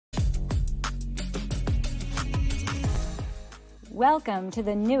Welcome to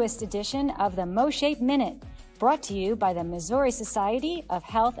the newest edition of the MOSHAPE Minute, brought to you by the Missouri Society of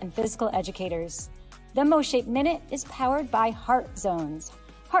Health and Physical Educators. The MOSHAPE Minute is powered by Heart Zones.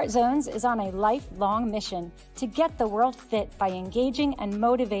 Heart Zones is on a lifelong mission to get the world fit by engaging and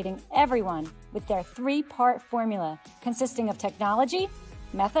motivating everyone with their three-part formula consisting of technology,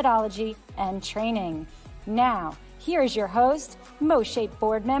 methodology, and training. Now, here is your host, MOSHAPE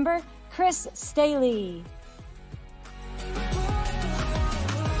board member, Chris Stehle.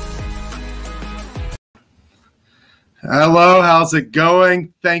 Hello, how's it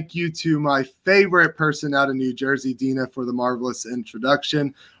going? Thank you to my favorite person out of New Jersey, Dina, for the marvelous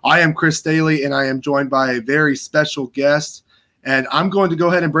introduction. I am Chris Stehle, and I am joined by a very special guest, and I'm going to go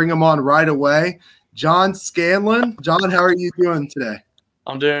ahead and bring him on right away. John Scanlan. John, how are you doing today?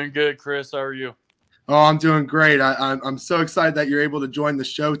 I'm doing good, Chris. How are you? Oh, I'm doing great. I'm so excited that you're able to join the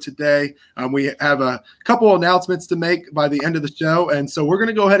show today. We have a couple announcements to make by the end of the show, and so we're going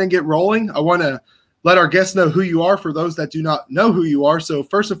to go ahead and get rolling. I want to let our guests know who you are for those that do not know who you are. So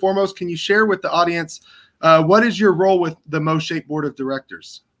first and foremost, can you share with the audience what is your role with the MOSHAPE Board of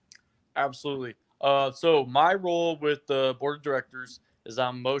Directors? Absolutely. So my role with the Board of Directors is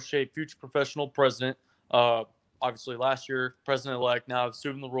I'm MOSHAPE Future Professional President. Obviously last year, President-elect, now I've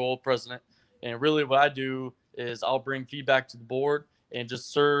assumed the role of President. And really what I do is I'll bring feedback to the board and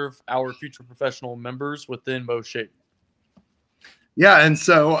just serve our future professional members within MOSHAPE. Yeah, and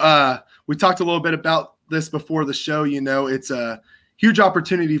so we talked a little bit about this before the show. You know, it's a huge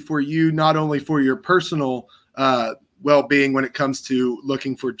opportunity for you, not only for your personal well-being when it comes to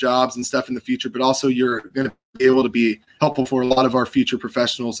looking for jobs and stuff in the future, but also you're going to be able to be helpful for a lot of our future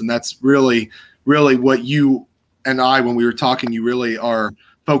professionals. And that's really, really what you and I, when we were talking, you really are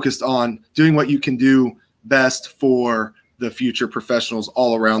focused on doing what you can do best for the future professionals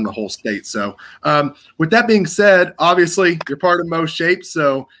all around the whole state. So with that being said, obviously you're part of MOSHAPE,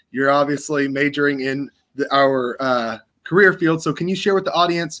 so you're obviously majoring in our career field. So can you share with the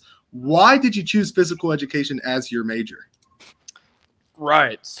audience, why did you choose physical education as your major?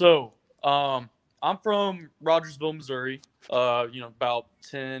 Right. So I'm from Rogersville, Missouri, about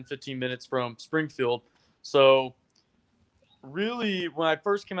 10, 15 minutes from Springfield. So really, when I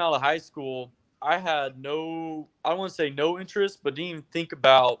first came out of high school, I had I don't want to say no interest, but didn't even think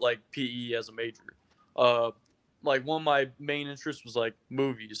about like PE as a major. Like one of my main interests was like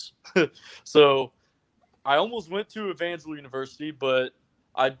movies. So I almost went to Evangel University, but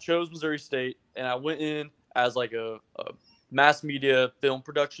I chose Missouri State, and I went in as like a mass media film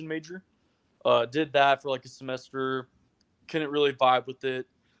production major. Did that for like a semester, couldn't really vibe with it.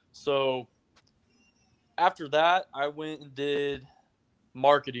 So after that, I went and did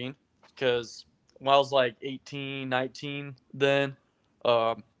marketing because when I was like 18, 19 then,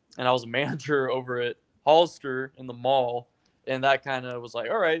 and I was a manager over at Hollister in the mall, and that kind of was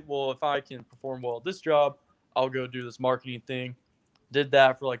like, all right, well, if I can perform well at this job, I'll go do this marketing thing. Did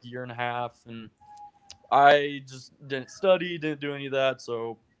that for like a year and a half, and I just didn't study, didn't do any of that,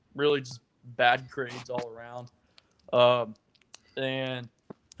 so really just bad grades all around. And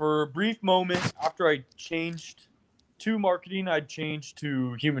for a brief moment after I changed to marketing, I changed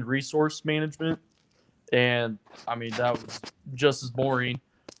to human resource management. And I mean, that was just as boring.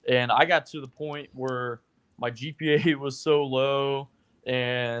 And I got to the point where my GPA was so low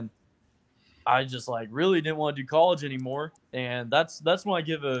and I just like really didn't want to do college anymore. And that's when I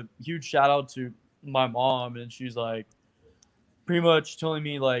give a huge shout out to my mom. And she's like pretty much telling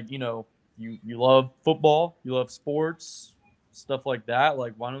me like, you love football, you love sports, stuff like that.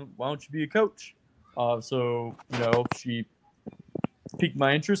 Like, why don't you be a coach? So she piqued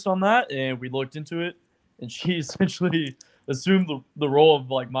my interest on that, and we looked into it. And she essentially assumed the role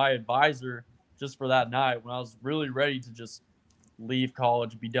of like my advisor just for that night when I was really ready to just leave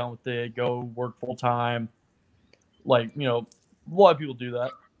college, be done with it, go work full time. Like, a lot of people do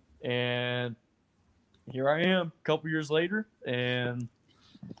that. And here I am a couple years later and,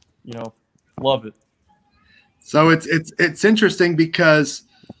 love it. So it's interesting because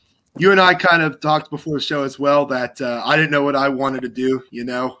you and I kind of talked before the show as well that I didn't know what I wanted to do.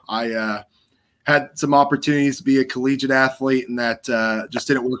 I had some opportunities to be a collegiate athlete, and that just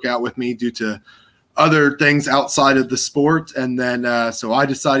didn't work out with me due to other things outside of the sport. And then so I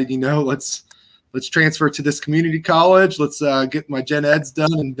decided, let's transfer to this community college. Let's get my gen eds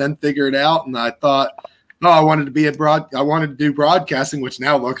done and then figure it out. And I thought, I wanted to do broadcasting, which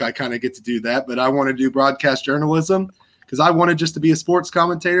now look, I kind of get to do that, but I want to do broadcast journalism because I wanted just to be a sports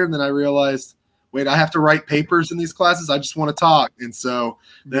commentator. And then I realized, wait, I have to write papers in these classes. I just want to talk. And so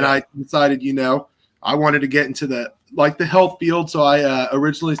then I decided, I wanted to get into the like the health field. So I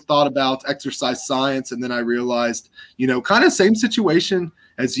originally thought about exercise science, and then I realized, kind of same situation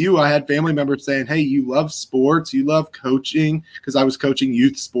as you. I had family members saying, hey, you love sports, you love coaching, because I was coaching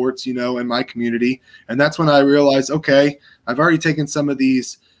youth sports, in my community. And that's when I realized, okay, I've already taken some of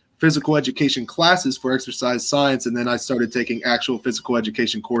these physical education classes for exercise science, and then I started taking actual physical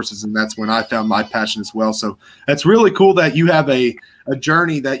education courses, and that's when I found my passion as well. So that's really cool that you have a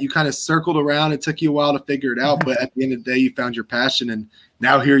journey that you kind of circled around. It took you a while to figure it out, but at the end of the day, you found your passion, and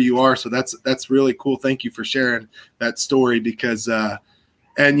now here you are. So that's really cool. Thank you for sharing that story, because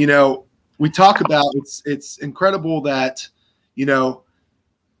we talk about, it's incredible that you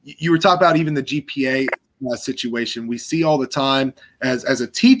were talking about even the GPA situation. We see all the time as a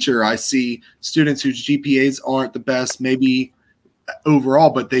teacher. I see students whose GPAs aren't the best, maybe overall,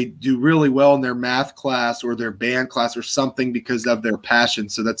 but they do really well in their math class or their band class or something because of their passion.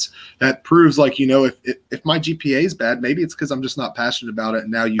 So that proves, like, if my GPA is bad, maybe it's because I'm just not passionate about it.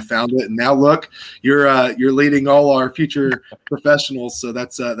 And now you found it, and now look, you're leading all our future professionals. So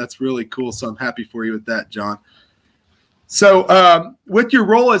that's really cool. So I'm happy for you with that, John. So with your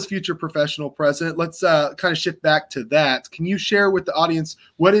role as future professional president, let's kind of shift back to that. Can you share with the audience,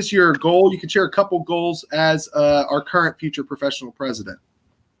 what is your goal? You can share a couple goals as our current future professional president.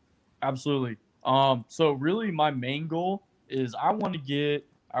 Absolutely. So really my main goal is I want to get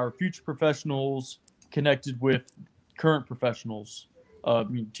our future professionals connected with current professionals,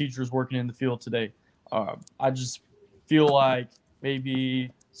 teachers working in the field today. I just feel like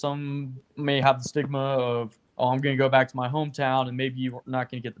maybe some may have the stigma of, oh, I'm going to go back to my hometown, and maybe you're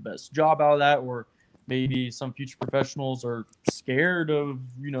not going to get the best job out of that, or maybe some future professionals are scared of,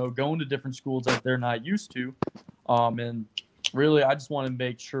 going to different schools that they're not used to. And really, I just want to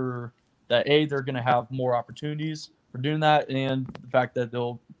make sure that, A, they're going to have more opportunities for doing that, and the fact that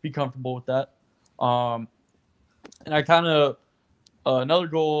they'll be comfortable with that. And I kind of, another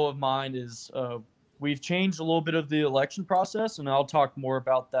goal of mine is we've changed a little bit of the election process, and I'll talk more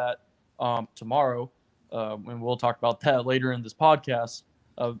about that tomorrow. And we'll talk about that later in this podcast,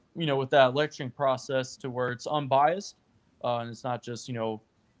 with that election process to where it's unbiased, and it's not just,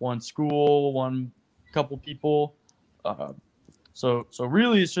 one school, one couple people. So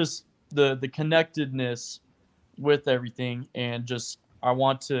really it's just the connectedness with everything. And just, I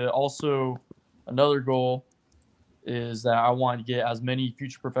want to also, another goal is that I want to get as many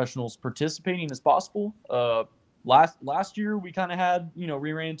future professionals participating as possible. Last year we kind of had,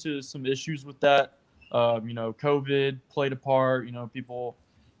 we ran into some issues with that. COVID played a part. People,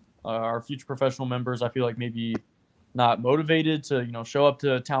 our future professional members, I feel like maybe not motivated to, show up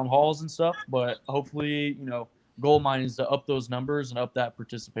to town halls and stuff. But hopefully, goal of mine is to up those numbers and up that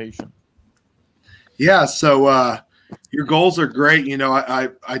participation. Yeah. So your goals are great.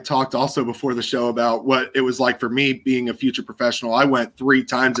 I talked also before the show about what it was like for me being a future professional. I went 3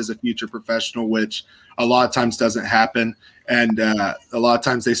 times as a future professional, which a lot of times doesn't happen. And a lot of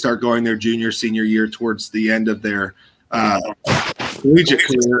times they start going their junior, senior year towards the end of their collegiate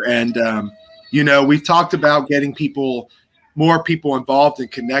career. And, we've talked about getting more people involved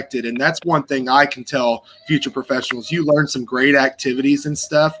and connected. And that's one thing I can tell future professionals. You learn some great activities and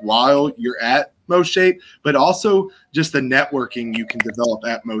stuff while you're at MOSHAPE, but also just the networking you can develop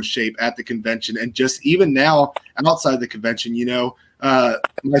at MOSHAPE, at the convention, and just even now outside the convention.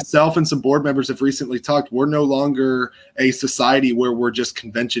 Myself and some board members have recently talked. We're no longer a society where we're just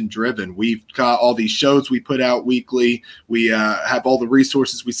convention driven. We've got all these shows we put out weekly. We have all the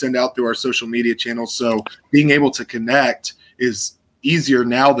resources we send out through our social media channels. So being able to connect is easier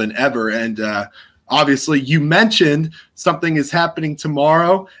now than ever. And obviously, you mentioned something is happening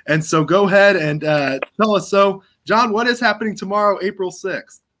tomorrow. And so go ahead and tell us. So, John, what is happening tomorrow, April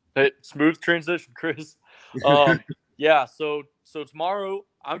 6th? Hey, smooth transition, Chris. Yeah, so tomorrow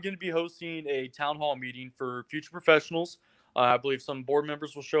I'm going to be hosting a town hall meeting for future professionals. I believe some board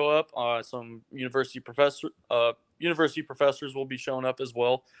members will show up. Some university professors will be showing up as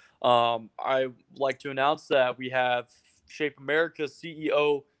well. I like to announce that we have Shape America's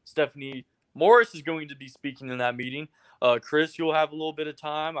CEO Stephanie Morris is going to be speaking in that meeting. Chris, you'll have a little bit of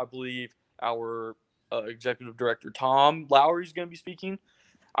time. I believe our executive director Tom Lowry is going to be speaking.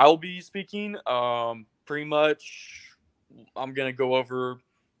 I will be speaking. Pretty much, I'm going to go over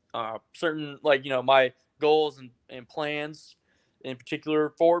certain, my goals and plans in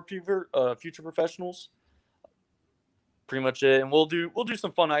particular for future professionals. Pretty much it. And we'll do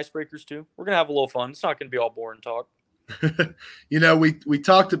some fun icebreakers too. We're going to have a little fun. It's not going to be all boring talk. We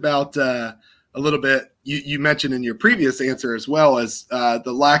talked about a little bit, you mentioned in your previous answer as well as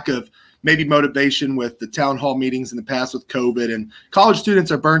the lack of maybe motivation with the town hall meetings in the past with COVID, and college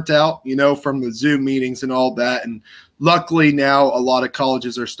students are burnt out, you know, from the Zoom meetings and all that. And luckily now a lot of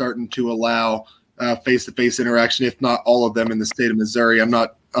colleges are starting to allow face-to-face interaction, if not all of them in the state of Missouri. I'm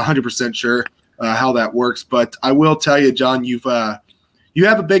not 100% sure how that works, but I will tell you, John, you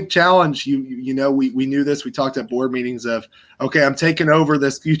have a big challenge. You know, we knew this. We talked at board meetings of, okay, I'm taking over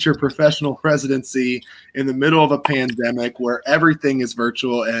this future professional presidency in the middle of a pandemic where everything is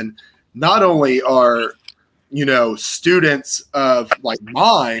virtual. And not only are, you know, students of like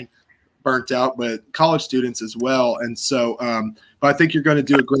mine burnt out, but college students as well. And so, but I think you're going to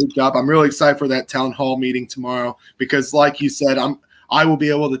do a great job. I'm really excited for that town hall meeting tomorrow because, like you said, I will be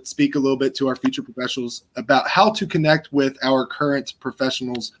able to speak a little bit to our future professionals about how to connect with our current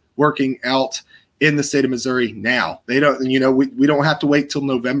professionals working out in the state of Missouri now. They don't, you know, we don't have to wait till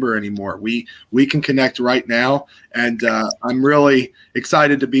November anymore. We can connect right now. And I'm really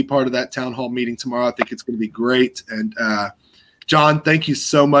excited to be part of that town hall meeting tomorrow. I think it's going to be great. And John, thank you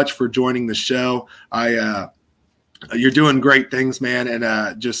so much for joining the show. You're doing great things, man.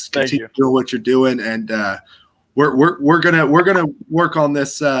 And just continue doing what you're doing. And we're gonna work on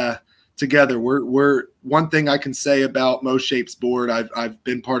this together. We're one thing I can say about MOSHAPE's board. I've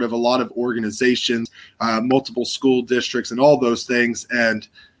been part of a lot of organizations, multiple school districts, and all those things. And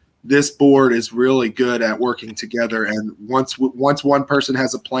this board is really good at working together. And once one person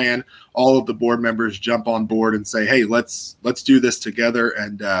has a plan, all of the board members jump on board and say, "Hey, let's do this together."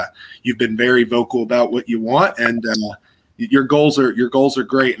 And you've been very vocal about what you want, and your goals are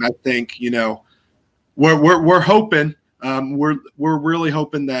great. And I think, you know, we're hoping. We're really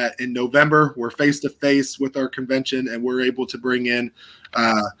hoping that in November we're face to face with our convention and we're able to bring in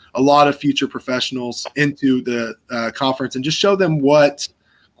a lot of future professionals into the conference and just show them what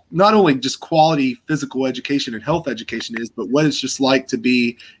not only just quality physical education and health education is, but what it's just like to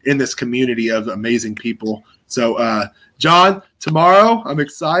be in this community of amazing people. So, John, tomorrow I'm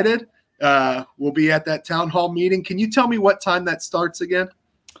excited. We'll be at that town hall meeting. Can you tell me what time that starts again?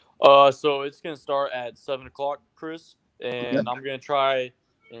 So it's going to start at 7 o'clock, Chris, and I'm going to try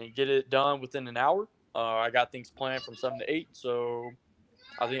and get it done within an hour. I got things planned from 7 to 8, so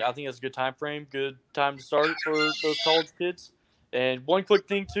I think that's a good time frame, good time to start for those college kids. And one quick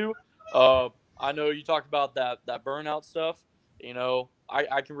thing too, I know you talked about that burnout stuff. You know,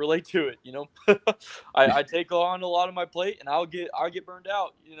 I can relate to it. You know, I take on a lot of my plate, and I'll get burned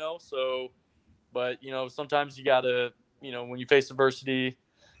out. You know, so, but you know, sometimes you gotta, you know, when you face adversity,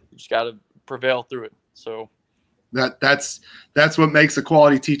 you just gotta prevail through it. So that's what makes a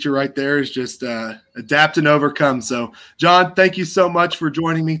quality teacher right there, is just adapt and overcome. So, John, thank you so much for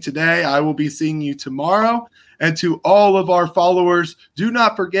joining me today. I will be seeing you tomorrow. And to all of our followers, do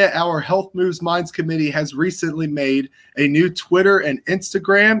not forget our Health Moves Minds Committee has recently made a new Twitter and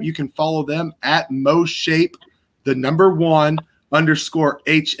Instagram. You can follow them at MOSHAPE, _1_HMM.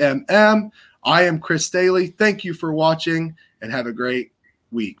 I am Chris Stehle. Thank you for watching and have a great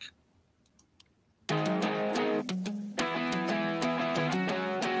week.